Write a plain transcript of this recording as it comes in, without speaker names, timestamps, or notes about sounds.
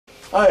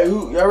Alright,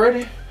 y'all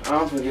ready?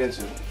 I'm finna get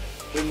into it.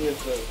 Give me a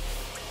clip.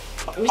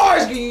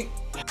 Alright, Ski.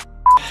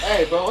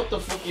 Hey, bro, what the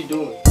fuck you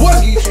doing?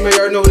 What's good, you may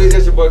already know this.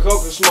 It's your boy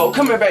Coca Smoke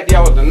coming back to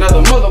y'all with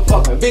another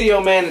motherfucking video,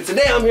 man. And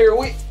today I'm here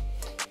with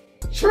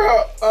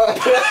Trump.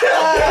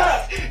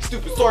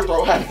 Stupid sore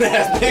throat having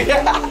ass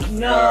nigga.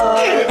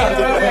 No, get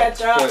on his ass,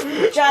 Trump.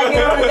 Try to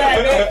get on his ass,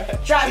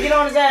 bitch. Try to get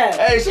on his ass.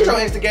 Hey, she's trying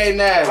to instigate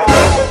ass.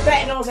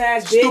 Fat nose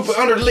ass, bitch. Stupid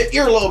under the lip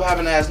earlobe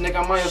having ass nigga.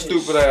 I'm on your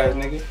stupid ass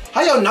nigga.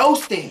 How your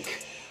nose stink?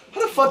 How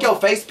the fuck your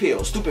face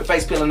peel? Stupid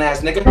face peeling ass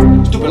nigga.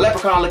 Stupid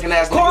leprechaun looking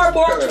ass nigga.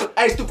 Cardboard.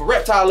 Hey, stupid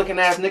reptile looking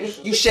ass nigga.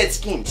 You shed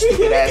skin,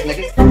 stupid ass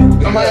nigga.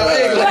 I'm on your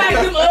egg Like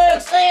them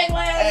Uggs,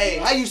 Hey,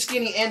 how you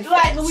skinny and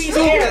like Louise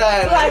stupid hair.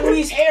 ass Like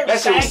Louise hair.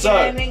 That shit would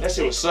suck. That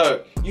shit would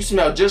suck. You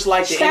smell just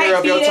like the inner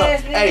of your toe.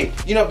 Hey,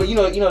 you know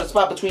the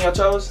spot between your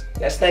toes?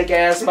 That stank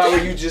ass spot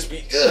where you just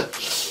be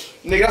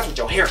nigga, that's what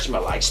your hair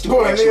smell like. Stupid.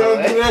 Boy, nigga,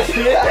 don't do that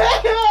shit.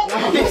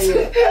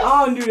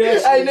 I don't do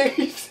that shit. Hey,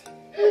 nigga.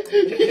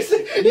 He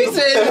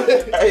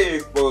said, I ain't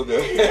exposed to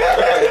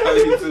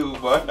you too,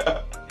 boy. I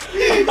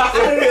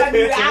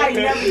ain't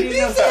never do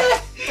nothing.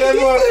 That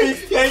boy be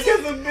stank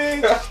as a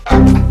bitch.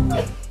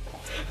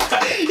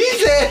 he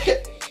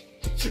said,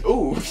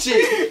 ooh,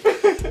 shit.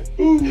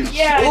 Ooh,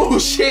 Yeah. ooh,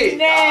 shit.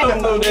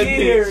 Nah,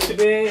 weird,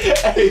 man.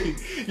 Hey,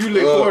 you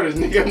lick quarters,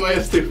 nigga. I'm like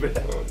stupid.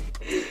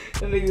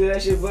 That nigga,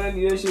 that shit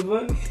funny, that shit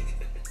funny.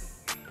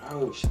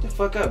 Oh, shut the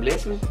fuck up,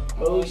 Leslie.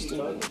 Oh, shit.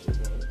 Oh,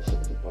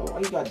 why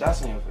you got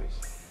dots on your face?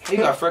 You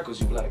got freckles,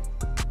 you black.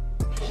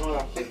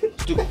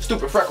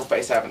 Stupid freckle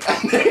face having that.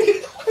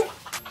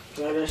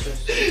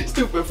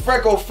 Stupid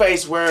freckle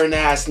face wearing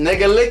ass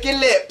nigga. Lick your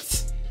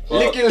lips.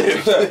 Lick your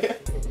lips.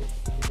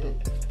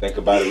 Think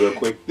about it real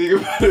quick. Think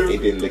about it. He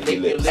didn't lick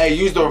your lips. Hey,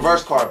 use the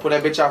reverse card. Put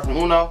that bitch out from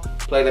Uno.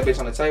 Play that bitch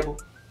on the table.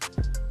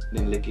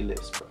 Then lick your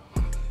lips, bro.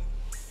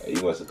 Hey,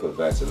 you must have put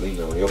Vaseline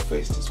on your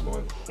face this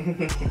morning.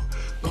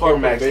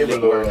 Carmax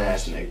lick wearing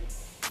ass nigga.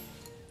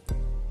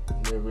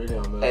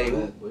 Hey,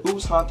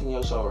 who's haunting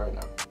your show right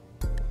now?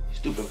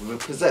 Stupid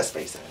possessed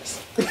face ass.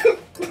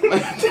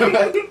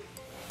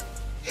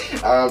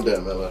 I'm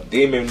done, Miller.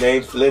 Demon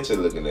named Fletcher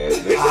looking at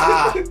it.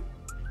 Ah,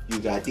 you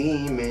got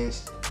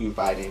demons. You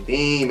fighting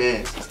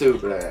demons.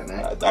 Stupid ass,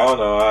 man. I don't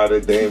know how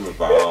the demon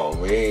found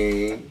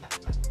me.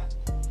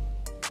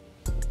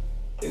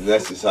 And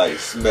that's just how you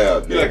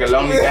smell, You like a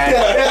lonely guy.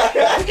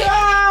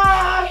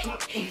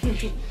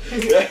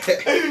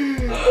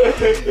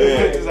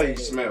 That's how you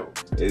smell.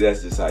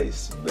 That's just how you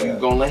smell. You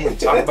gonna let him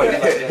talk about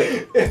it like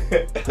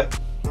that?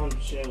 I'm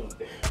chilling.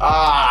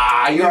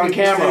 Ah, you're on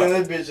camera.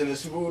 That bitch in the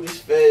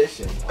smoothest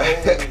fashion.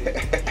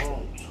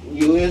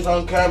 You is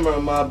on camera,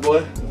 my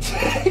boy.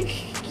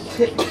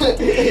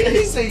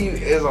 He said you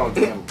is on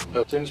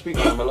camera. Turn the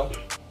speaker on, Melo.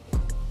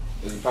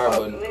 There's a power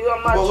button.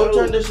 Well, go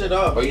turn this shit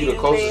off. Oh, you the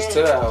closest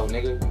to that hoe,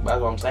 nigga.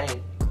 That's what I'm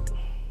saying.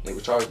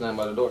 Nigga charge nothing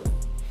by the door.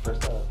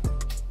 First time.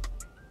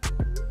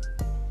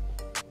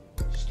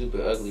 Stupid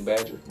ugly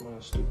badger. Come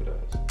on, stupid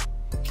ass.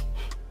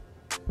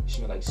 You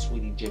smell like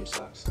sweetie gym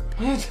socks.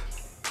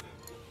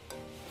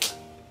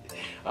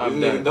 I'm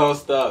done. Don't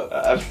stop.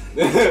 I'm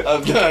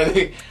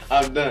done.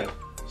 I'm done.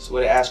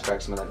 Sweaty ass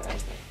crack smell like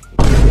ass.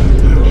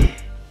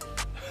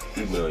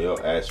 You been on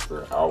your ass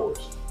for hours.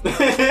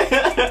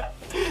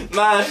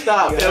 Nah,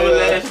 stop.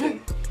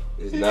 Everlasting.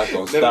 It's not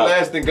gonna Never stop.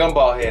 lasting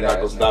gumball head. It's not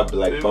gonna stop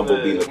like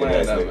Bumblebee looking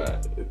ass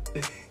nigga.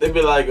 They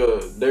be like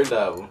a dirt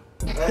devil.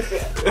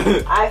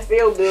 I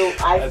feel bullied.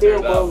 I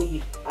feel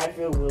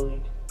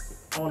bullied.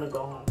 I want to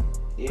go home.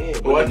 Yeah,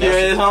 but What your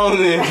ass home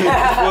then?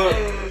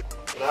 I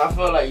I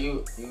feel like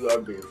you are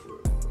big for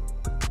it.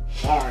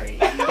 Alright,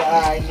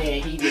 man,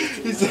 he did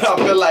too He much. said, I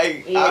feel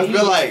like Yeah, he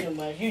did too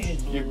much. You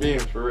just you're being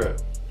for real.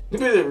 That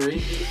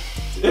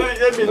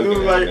bitch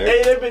doing like,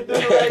 hey, that bitch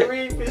doing like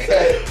Reed.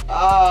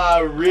 Ah, I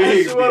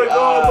Rigby. just wanna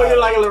go and put it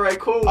like a little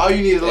raccoon. All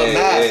you need is a little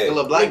mask, a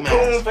little black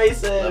Raccoon mask.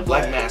 face A ass.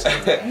 black mask.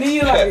 me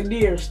you like a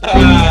deer.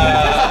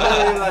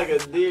 Like a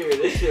deer.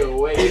 That shit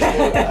way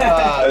more.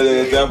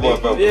 That boy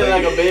felt Yeah,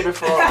 like a baby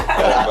frog.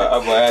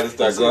 I'm gonna have to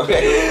start going.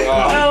 No,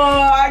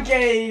 I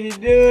can't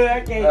even do it. I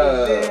can't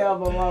even tell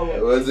my mama.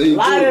 What's he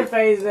Lighter doing?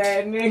 face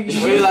ass nigga.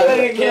 We like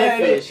a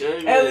catfish.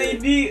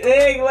 LED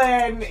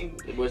egg-laying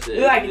nigga.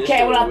 You like a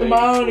cat without the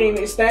bone and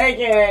it stank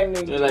ass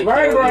nigga.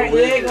 Vertebrate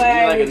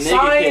egg-laying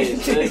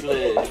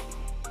nigga.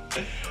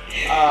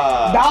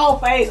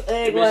 Dog face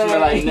Bitch smell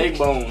like egg-laying. neck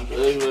bones.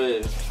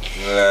 Bitch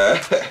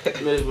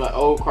smell like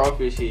old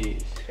crawfish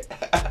heads.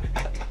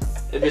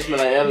 That bitch smell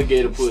like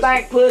alligator pussy.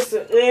 Stank pussy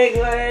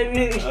egg-laying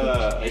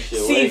nigga. That shit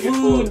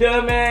Seafood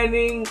dumb ass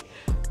nigga.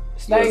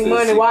 Stank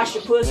money, wash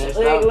your pussy Man,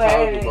 stop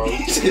egg-laying talking,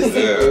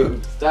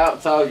 nigga.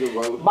 Stop talking,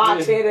 bro.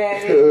 Box head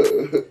ass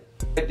nigga.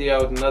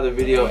 Video with another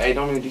video. Hey,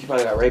 don't even. You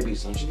probably got rabies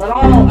or some shit. But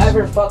don't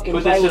ever fucking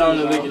Put play that shit with on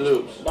me, the bro. licky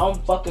lips.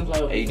 Don't fucking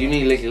play with Hey, me. you do need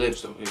to lick your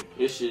lips though.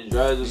 This shit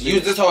dry as a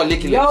Use this whole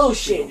licky lips. Yo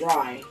shit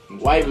dry.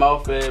 white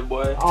mouth fat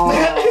boy.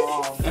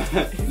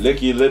 Oh.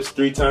 Lick your lips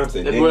 3 times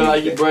and That then boy use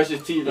like you that. brush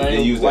his teeth, Then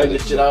man. use Wipe that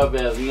this shit off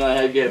as you know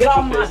how you get Get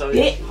off my toothpaste on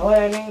dick, you. hoe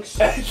ass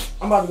niggas.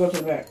 I'm about to go to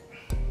the back.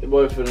 The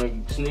boy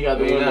finna sneak out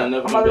the window and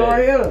never I'm come about to go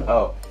right back. here.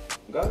 Oh.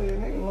 Go ahead,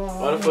 nigga.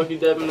 Why the fuck you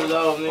dapping this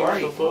off, nigga?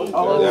 Right. What the fuck?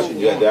 Oh.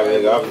 You got that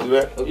nigga off to do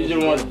that? You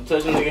just wanted to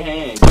touch a nigga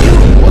hand.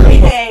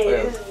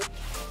 Hey.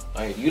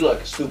 Hey, you like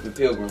a stupid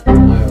pilgrim.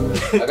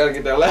 I gotta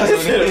get that last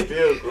one.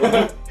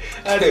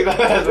 I think that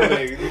last one,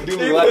 nigga. You do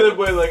me like that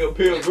boy like a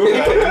pilgrim. You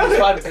was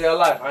fighting for your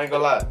life. I ain't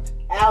gonna lie.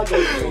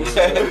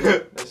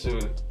 Alligator. That's true.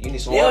 You need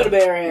some water.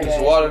 You need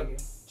some water.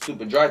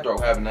 Stupid dry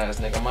throat having ass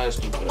nigga. I'm not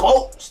stupid.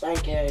 Oh,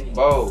 stank ass.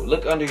 Bro,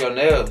 look under your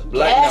nails.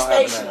 Black Gas now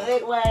having station, ass.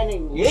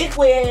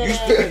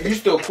 liquid.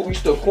 You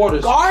still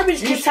quarters.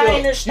 Garbage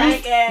container,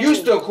 stank ass. You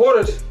still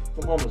quarters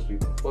from homeless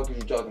people. What are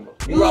you talking about?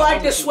 You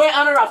like to sweat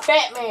under a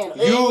fat man.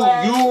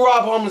 You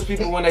rob homeless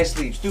people when they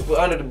sleep. Stupid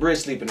under the bridge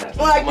sleeping ass.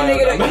 You like a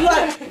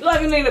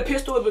nigga that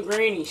pistol with a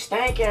greenie.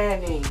 Stank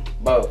ass nigga.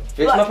 Bro,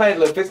 fix my pain.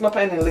 Look, fix my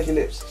pain and lick your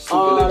lips.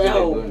 Stupid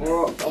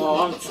lips.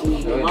 Oh, I'm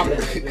tweaking. My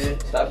bad, man.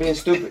 Stop being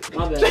stupid.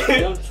 My bad.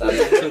 Stop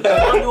being stupid.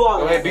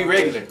 Go ahead, be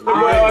regular.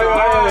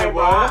 Alright,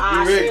 bro. I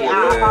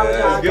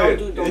apologize. It's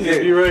good. Don't It's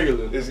Be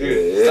regular. It's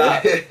good.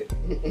 Stop.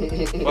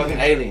 Fucking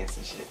aliens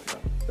and shit.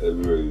 That'd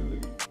be regular.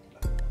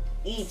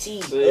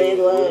 E.T.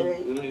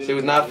 Shit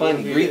was not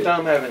funny. Read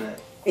thumb having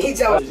that.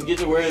 Just get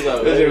your words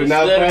out. It was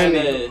not Step in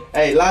funny. there.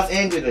 Hey, Los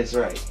Angeles,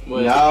 right?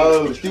 What?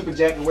 No, stupid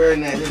jacket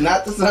wearing that. It's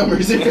not the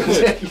summer. Stupid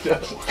jacket.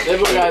 That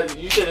boy got,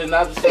 you said it's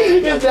not the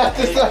same. It's not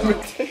the summer.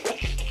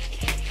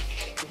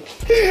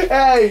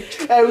 Hey,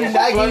 we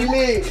not getting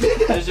lit.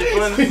 That shit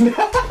funny.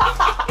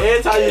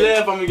 Every time you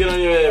laugh, I'm gonna get on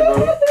your head, bro.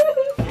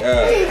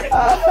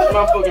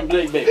 My fucking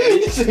Blake back.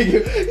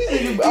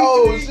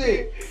 Oh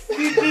shit.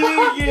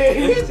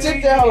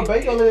 Take that whole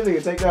back. Don't let that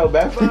nigga take that whole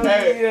back from me.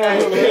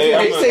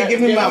 Hey, say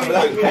give me my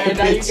black Now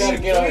you gotta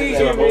get on his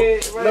head,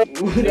 bro.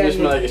 You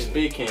smell like a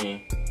spit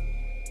can.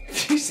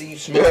 You see, you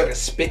smell like a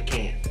spit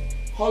can.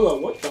 Hold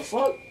up, what the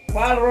fuck?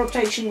 Why the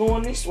rotation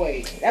going this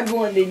way? That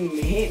blunt didn't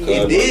even hit me.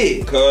 It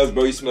did. Cuz,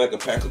 bro, you smell like a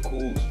pack of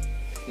cools.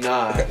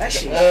 Nah. That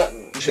shit.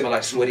 You smell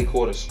like sweaty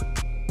quarters.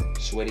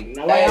 Sweaty.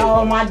 Now y'all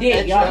on my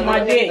dick. Y'all on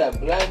my dick.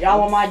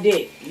 Y'all on my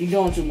dick. You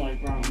doing too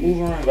much, bro. Move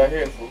around. Right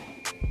here, fool.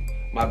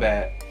 My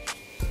bad.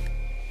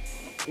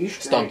 You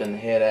Stumped in the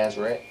head ass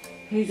rat.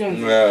 He's on.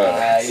 You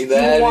bad.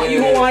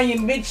 You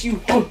Hawaiian bitch. You.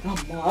 That's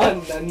what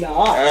I'm saying.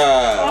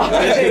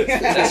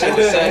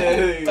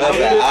 Look.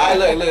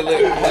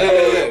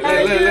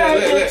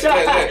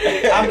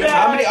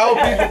 How many old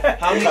people?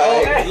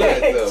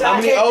 How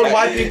many old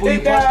white people you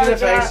punched in the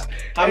face?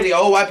 How many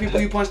old white people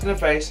you punched in the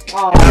face?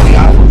 How many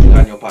iPhones you got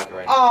in your pocket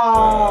right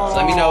now? So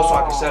let me know so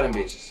I can sell them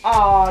bitches.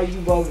 Oh, you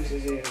bogus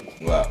as hell.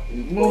 Wow.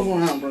 Move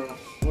around, bro.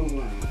 Move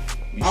around.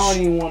 I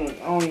don't even wanna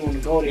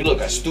go there. You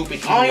look a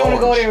stupid. I don't even wanna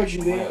go there with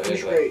you, man. I'm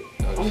straight.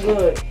 I'm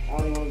good. I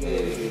don't even wanna go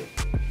there with you.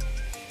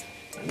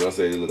 I'm gonna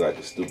say you look like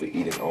a stupid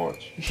eating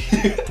orange.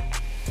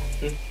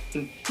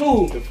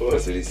 Who? That's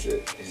what he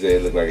said. He said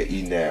it looked like an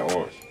eating that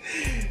orange.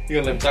 You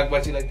gonna let me talk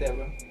about you like that,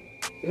 bro?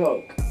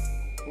 Look.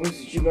 What's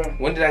it, you, bro?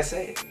 When did I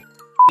say it?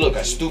 You look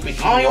a stupid.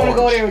 I don't even wanna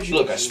go there with you.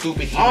 You look a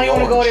stupid. I don't even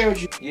wanna go there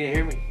with you. You didn't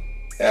hear me.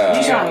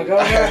 You trying to go,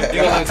 bro? You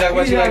gonna let me talk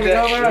about you like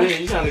that?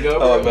 You trying to go,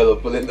 bro? Oh, Mellow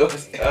pulling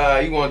those.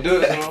 You wanna do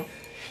it, huh?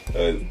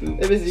 You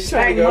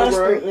Trying to go,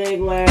 bro?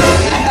 Leg lag.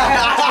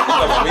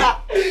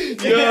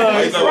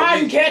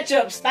 Rotten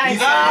ketchup, stank.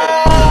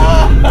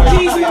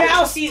 Cheesy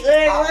mousey,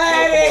 leg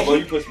lag. Boy,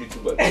 you push me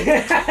too much. What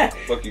the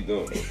fuck you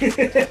doing?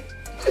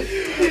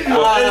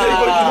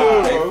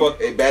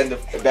 Hey,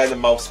 bad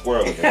mouth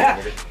squirrel.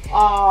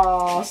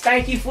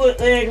 Stanky foot,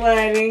 leg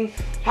landing.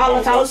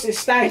 Halitosis,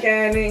 stank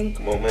adding.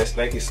 Come on, man.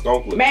 Stanky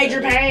skunk. Major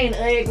pain,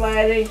 egg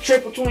landing.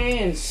 Triple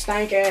twins,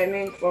 stank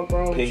adding. Fuck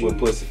wrong with you. Penguin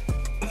pussy.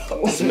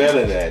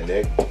 Smelling that,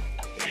 nigga.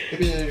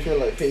 You feel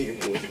like penguin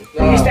pussy.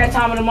 It's that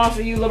time of the month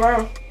for you,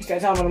 LeBron. It's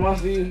that time of the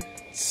month for you.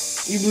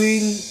 You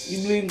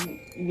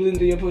bleeding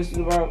through your pussy,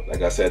 LeBron.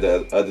 Like I said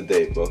the other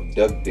day, bro.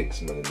 Duck dick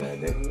smelling that,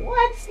 nigga.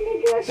 What,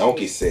 nigga?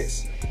 Donkey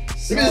sex.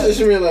 This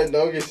is real like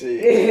donkey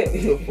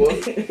shit. What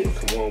the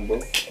fuck? Come on, bro.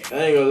 I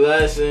ain't gonna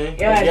lie, son.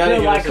 Yeah, I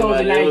feel like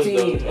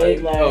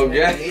COVID-19. Oh, God. I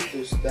need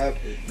to stop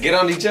it. Get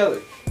on each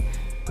other.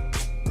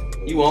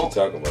 You won't. What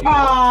you talking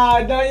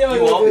about? Don't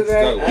you won't. do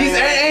that. I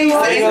ain't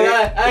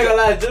gonna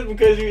lie, just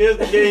because you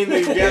instigating the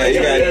Yeah,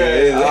 you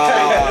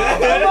gotta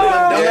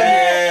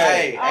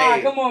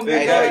Come on,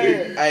 big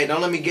Hey,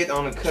 don't let me get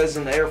on the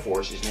cousin Air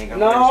Forces, nigga. I'm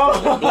No.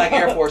 wearing Black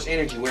Air Force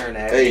energy wearing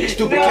that. Hey,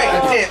 stupid no.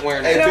 tent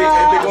wearing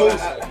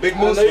that. Big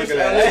Moose looking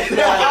at it. You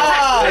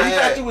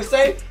thought you would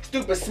say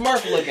stupid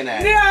Smurf looking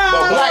at it.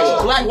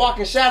 No. Black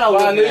walking shadow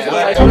Well, looking nigga, at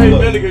like it. straight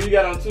vinegar, you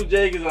got on 2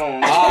 Jaggers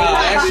on.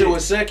 That shit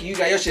was sucky. You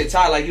got your shit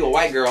tied like you a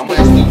white girl. I'm like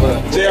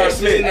stupid. J.R.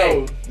 Smith.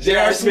 No.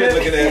 J.R. Smith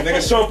looking at it.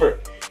 Nigga, Chauffeur.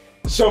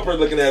 Chumper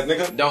looking ass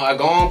nigga. Don't I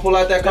go on pull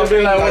out that Don't cocaine?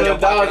 be like one of your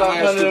them dogs pocket,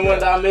 on 101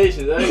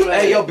 Dalmatians.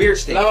 Hey, your beard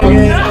stink. Long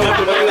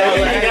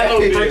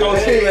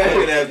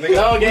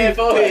game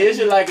forehead. This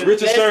shit like a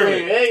Richard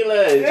Sherman. Hey,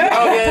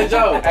 long ass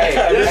joke. Hey,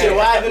 this shit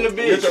wide in the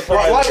bitch.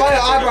 Why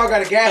your eyebrow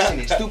got a gash in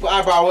it? Stupid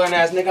eyebrow wearing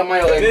ass nigga.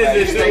 My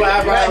This is stupid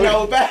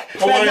eyebrow. Bad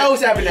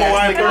nose having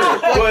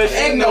ass.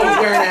 Egg nose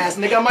wearing ass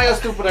nigga. My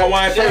stupid ass.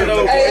 Why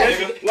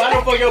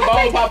the fuck your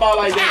bone pop out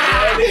like that?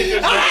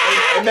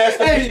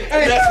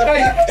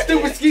 Hey,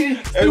 stupid skinny.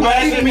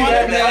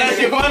 That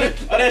shit funny?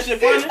 Oh, that shit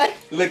funny?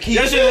 That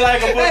shit look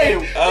like a fucking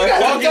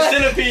walking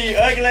centipede,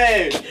 ugly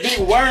ass, big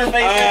worm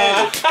face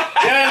ass.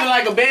 That look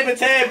like a baby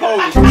tadpole,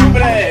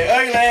 stupid ass,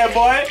 ugly ass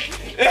boy.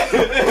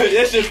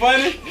 That shit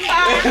funny?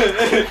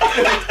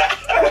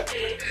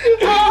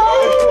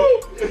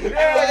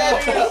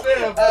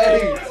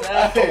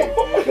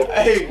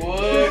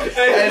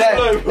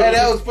 Hey,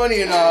 that was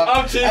funny and all.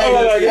 I'm cheating.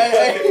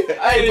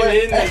 I ain't even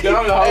hitting that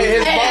gun. Hey,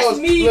 his balls.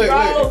 Me,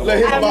 bro. Look,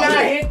 his I've balls.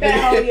 not hit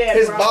that hole yet,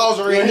 His bro. balls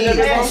are in here.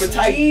 He's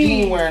tight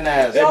jean wearing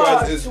ass.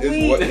 Oh, It's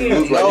sweet. what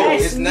loose No,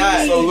 right it's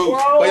not me, so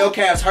loose. bro. But your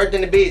calves hurt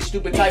in the bitch.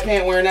 Stupid tight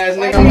pant wearing ass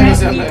nigga.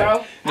 That's me,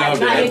 bro. No, I've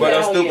not hit But that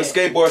I'm hole stupid yet.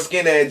 skateboard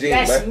skin ass jeans,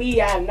 That's man.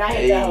 me. I have not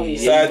hit that hole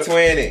yet. Size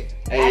 20. I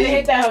didn't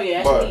hit that hole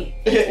yet. That's me.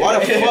 Why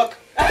the fuck?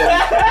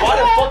 Why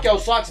the fuck your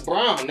socks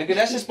brown, nigga?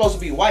 That shit supposed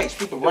to be white.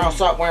 Stupid brown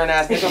sock wearing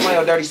ass nigga. I'm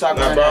your dirty sock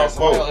wearing ass.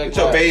 Get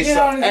your beige You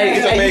know what I'm saying?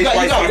 Get your beige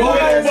white sock wearing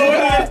ass. Boy, look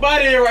at this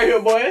body here right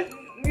here, boy.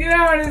 You know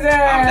what I'm saying?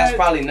 That's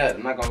probably nothing.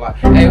 I'm not gonna lie.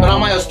 Hey, but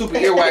I'm your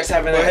stupid earwax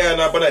having But that. hell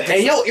no, but a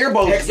Hey, your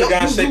earbuds.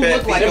 hexagon You shape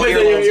look like That your was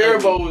your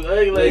earbuds.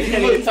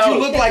 earbuds. You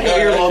look like your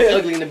earlobes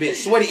ugly in the bitch.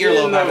 Sweaty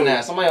earlobe having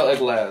ass. I'm your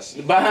ugly ass.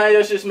 Behind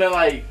your shit smell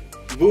like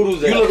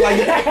voodoo's. You look like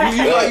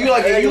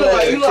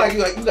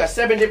you got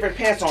 7 different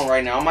pants on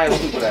right now. I'm your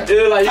stupid ass. It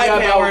look like you Tight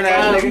got pant wearing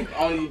ass about nigga.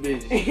 5 on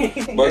these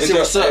bitches. But That shit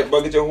was up.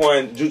 get your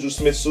Hawaiian Juju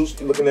Smith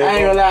suits looking I ain't at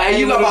gonna lie. Hey,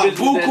 you got about bitches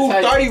with that buku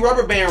tight. 30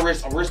 rubber band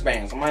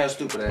wristbands. I'm your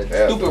stupid ass.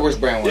 Yeah. Stupid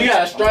wristband. You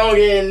got a strong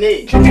ass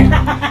neck.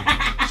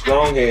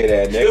 strong head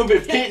ass nigga.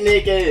 Stupid pit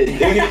neck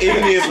ass.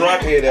 Even his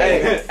rock head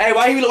ass. Hey,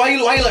 why you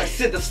like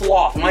sit the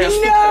sloth? I'm your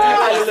stupid You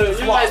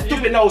ass. like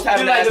Stupid nose You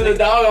having like ass. the little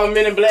dog on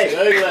Men in Black.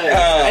 Ugly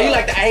ass. Hey, you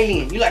like the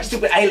alien. You like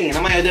stupid alien.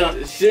 I'm your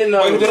dumb. Shit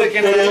no. Look at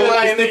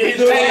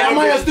Hey, I'm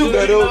your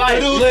stupid dude. Look at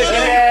I'm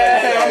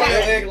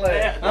that. your ugly.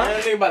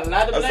 That nigga about to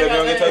knock the I black said, out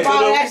don't get there. touched.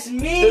 Bro, that's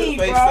me,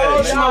 Face bro.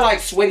 sex. You smell like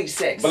sweaty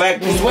sex.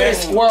 Black Sweaty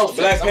squirrel sex.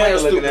 Black I'm your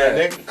Panther looking stupid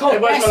at ass. nigga. Coke,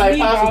 That boy that's smell like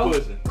me, possum bro.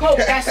 pussy. Coke,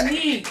 that's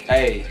me.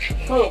 Hey,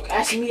 Coke,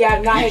 that's me.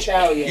 I've not hit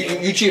that hole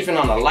yet. you chiefing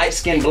on a light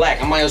skinned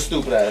black. I'm your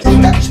stupid ass.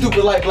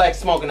 Stupid light black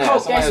smoking ass.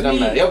 Coke, I'm your that's dumb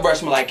me. ass. Your breath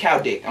smell like cow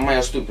dick. I'm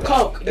your stupid ass.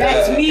 Coke,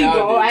 that's me,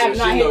 bro. I have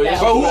not hit that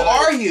Bro, hole. who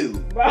are you?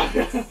 Bro,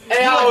 Hey,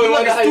 I You always like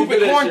wonder a how you do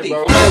stupid corn that thief.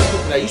 shit, bro. I'm your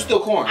stupid ass. You still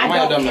corn. I I'm your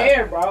don't dumb ass.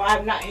 care, bro. I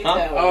have not hit that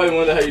I hole. always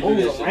wonder how you do Move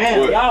this shit.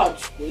 around, y'all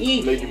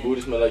tweet. Make your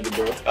booty smell like your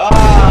bro.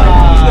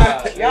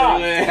 Ah. Y'all.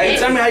 Hey,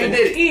 tell me how you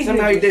did it. Tell me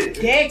how you did it.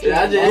 Dick,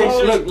 Yeah, I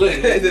just- Look.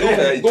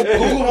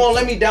 Google won't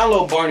let me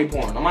download Barney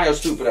porn. I'm your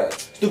stupid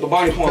ass. Stupid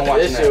Barney porn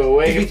watching That shit was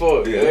waiting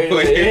for it. Yeah.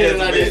 It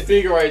like that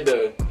speaker right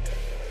there.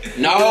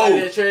 No.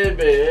 That trash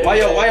bag. Why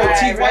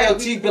your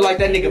teeth feel like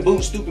that nigga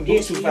boot stupid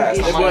boot too fast?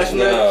 That I'm boy your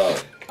smell.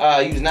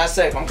 you was not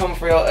safe. I'm coming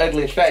for your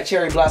ugly fat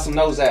cherry blossom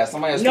nose ass.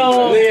 I'm your stupid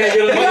No. ass. Nigga,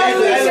 Your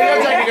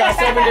jacket got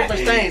 7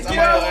 different stains. I'm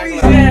your ugly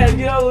ass.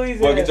 You know who he's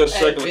Boy, get your Hey,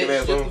 shirt looking bitch,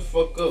 ass shut on. the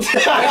fuck up.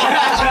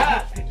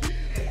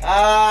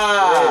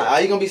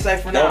 Are you gonna be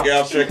safe for now? Don't get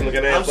off stricken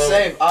looking ass I'm on.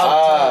 safe.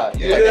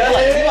 You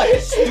like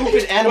a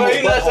stupid animal. Bro,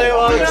 you not saying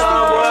all the time,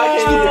 bro. I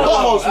can't Stupid even-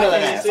 butthole I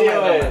smelling can't ass. see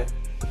your ass.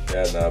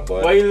 Yeah, nah,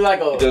 boy. Boy, you look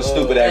like a Just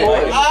stupid ass boy.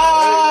 nigga.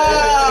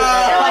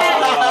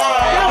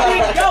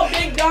 Yo,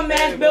 big dumb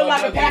ass built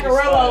like a pack of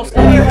Rolos.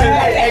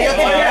 Hey, your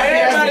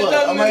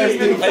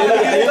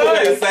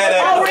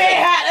Oh,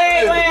 red hot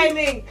egg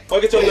landing.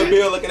 Fuck get your little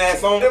bill looking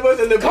ass on. It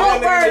wasn't the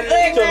Cold bird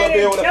egg Your little landing.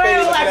 bill with a You face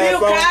look like looking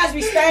Bill ass on.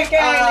 Cosby stank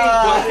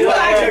ass. You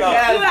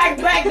like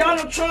Black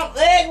Donald Trump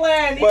egg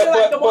landing. You look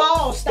like the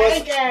wall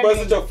stank ass.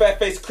 Busted your fat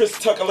face Chris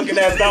Tucker looking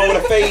ass down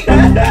with a fade. You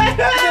look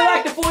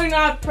like the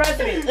 49th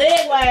president.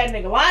 Egg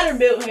landing. Lighter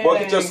built him. Boy,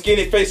 get your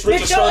skinny face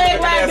Richard Get your Sherman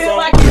egg looking landing ass built on.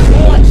 like you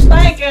want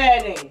stank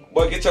ass.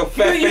 Boy, get your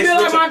fat You face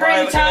built like Richard my Pryor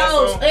granny looking ass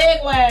toes. on. Egg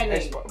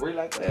landing.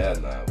 Yeah,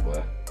 nah,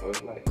 boy.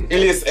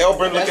 Elias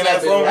Elbrin looking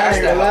ass on. Ash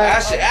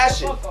it.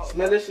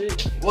 Smell that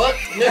shit. What?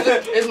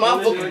 Nigga, it's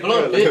my fucking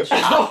blunt, bitch.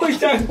 Always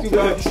talking too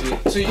much.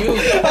 To you.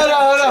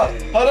 Hold on.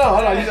 You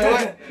know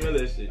what? Smell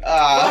that shit.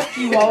 Fuck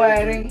you, hoe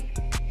adding.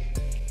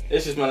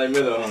 That shit smell like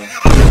Miller, huh?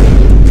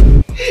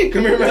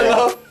 Come here,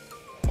 Melo.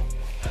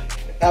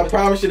 I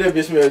promise you that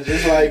bitch smell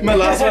just like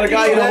Melo, I swear to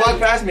God, you don't walk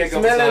past me a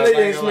couple Smell that times.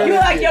 nigga, smell You that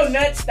like bitch. your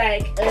nut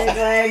stank. Egg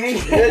landing.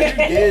 Dead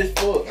as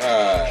fuck.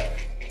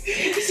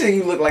 You say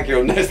you look like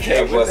your nuts That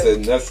cake. boy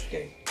said nuts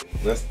game.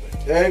 Nuts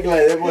That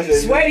boy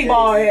said Sweaty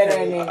ball head,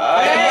 ain't it? I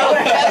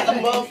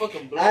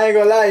ain't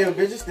gonna lie, yo,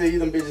 bitches still eat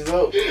them bitches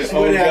up.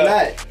 Sweaty or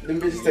not, them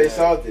bitches stay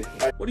salty.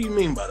 Like, What do you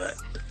mean by that?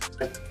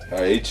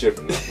 He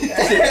tripping.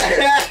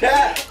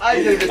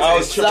 I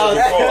was tripping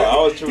before. I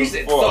was tripping He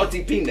said before.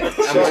 salty peanut.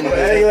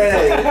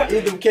 Hey,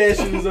 eat them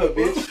cashews up,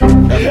 bitch.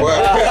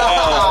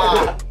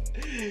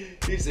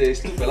 He said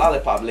stupid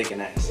lollipop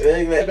licking ass.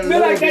 Feel like that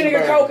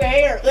nigga coke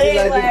hair. Hey,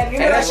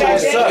 that shit would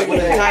suck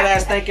with the tight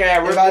ass, stank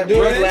ass,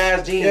 regular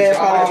ass jeans.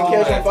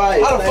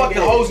 How the fuck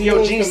the hoes in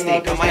your jeans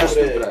stink? I'm your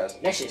stupid ass.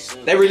 That shit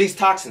sucks. They release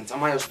toxins. I'm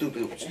your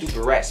stupid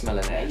rat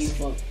smelling You ass.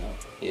 fucked up.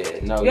 Yeah,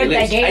 no. Your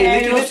lips. Hey,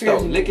 lick your lips though.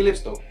 Lick your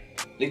lips though.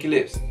 Lick your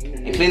lips.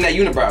 And clean that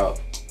unibrow up.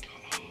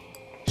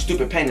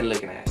 Stupid painting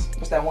looking ass.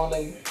 What's that one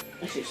lady?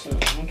 That shit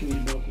sucks. Don't give me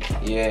broken.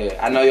 Yeah,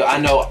 I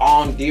know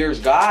on dear's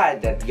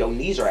God that your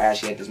knees are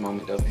ashy at this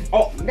moment though.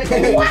 Oh,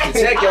 nigga, what?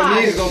 Check your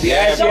knees gonna be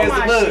ashy as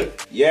the mud.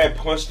 Yeah,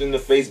 punched in the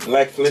face,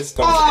 Black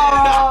Flintstones.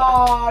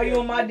 Oh, you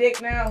on my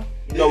dick now?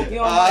 No,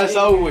 it's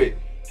over with.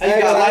 How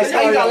you got lice?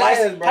 How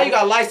you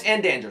got lice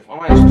and dandruff? I'm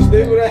like,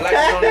 stupid. Black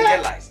don't even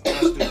get lice. I'm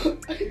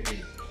stupid.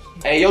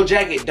 Hey, your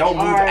jacket don't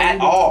move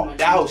at all.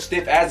 That hoe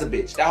stiff as a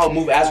bitch. That hoe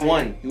move as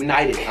one.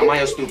 United. I'm on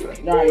your stupid.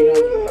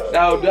 That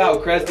hoe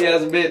crusty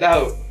as a bitch. That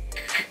hoe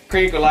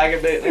crinkle like a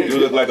bitch. You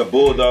look like a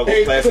bulldog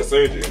with plastic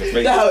surgery in the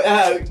face.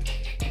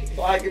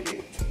 Like a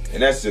bitch.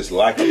 And that's just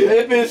like it.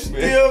 That bitch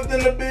stiff in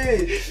the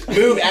bitch.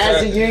 Move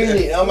as a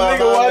unit. Oh my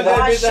God. God.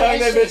 That bitch hung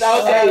that bitch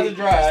outside to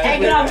dry.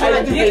 Take it off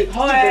my dick.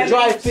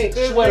 Dry fit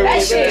sweater.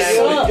 That shit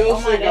sucks. Oh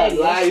my God.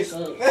 Lice.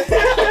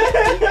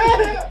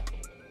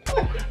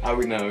 How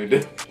we know we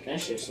do?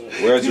 That shit sucks.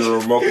 Where's your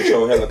remote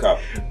control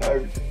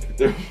helicopter?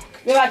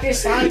 You like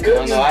this Sonic?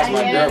 No, that's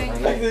my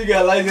girlfriend. I think you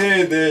got lice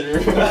head there.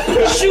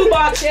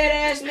 Shoebox head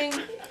ass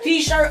nigga.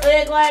 T-shirt,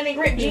 leg lining,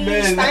 ripped jeans,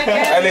 stank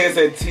That ass. nigga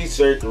said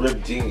t-shirt,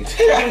 ripped jeans.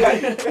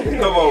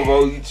 Come on,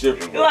 bro, you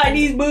tripping. You like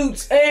these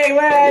boots, egg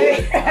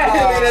lining.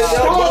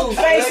 Strong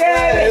face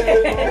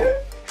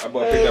ass. I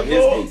about to pick up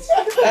his boots.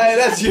 Hey,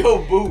 that's your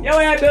boot. Yo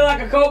ass built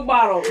like a Coke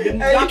bottle.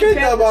 Hey, you can't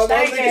talk about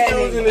those niggas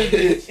shoes in this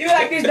bitch. You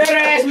like this dirty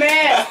ass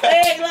man,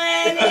 egg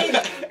lining.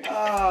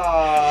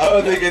 I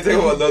was thinking, take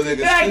about those You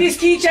like niggas. this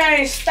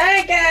keychain,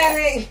 stank ass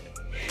nigga.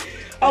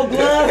 Oh,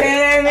 glove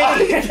head ass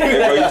Hey, nigga.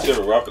 bro, you should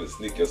have rocked the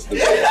sneaker stupid.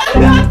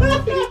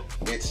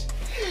 Bitch.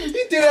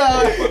 You did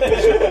that.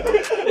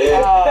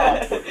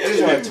 This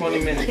is like 20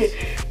 minutes.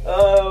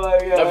 Oh my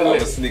God. I'm a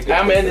sneaker.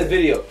 I'm gonna end this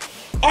video.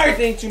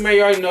 Alright, too, man.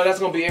 You already know that's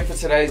gonna be it for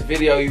today's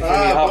video. You feel me?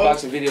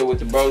 Hotboxing video with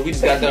the bros. We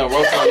just got done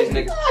roasting on these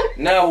niggas.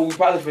 Now what we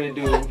probably finna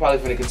do, we probably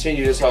finna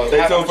continue this whole.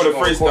 Stay tuned for the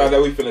freestyle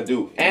that we finna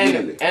do. and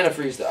a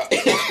freestyle.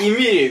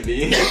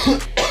 Immediately.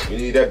 We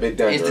need that bit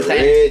done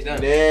Instantaneous.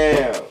 right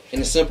now.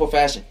 In a simple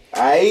fashion.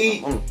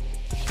 Aight.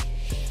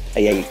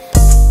 Hey.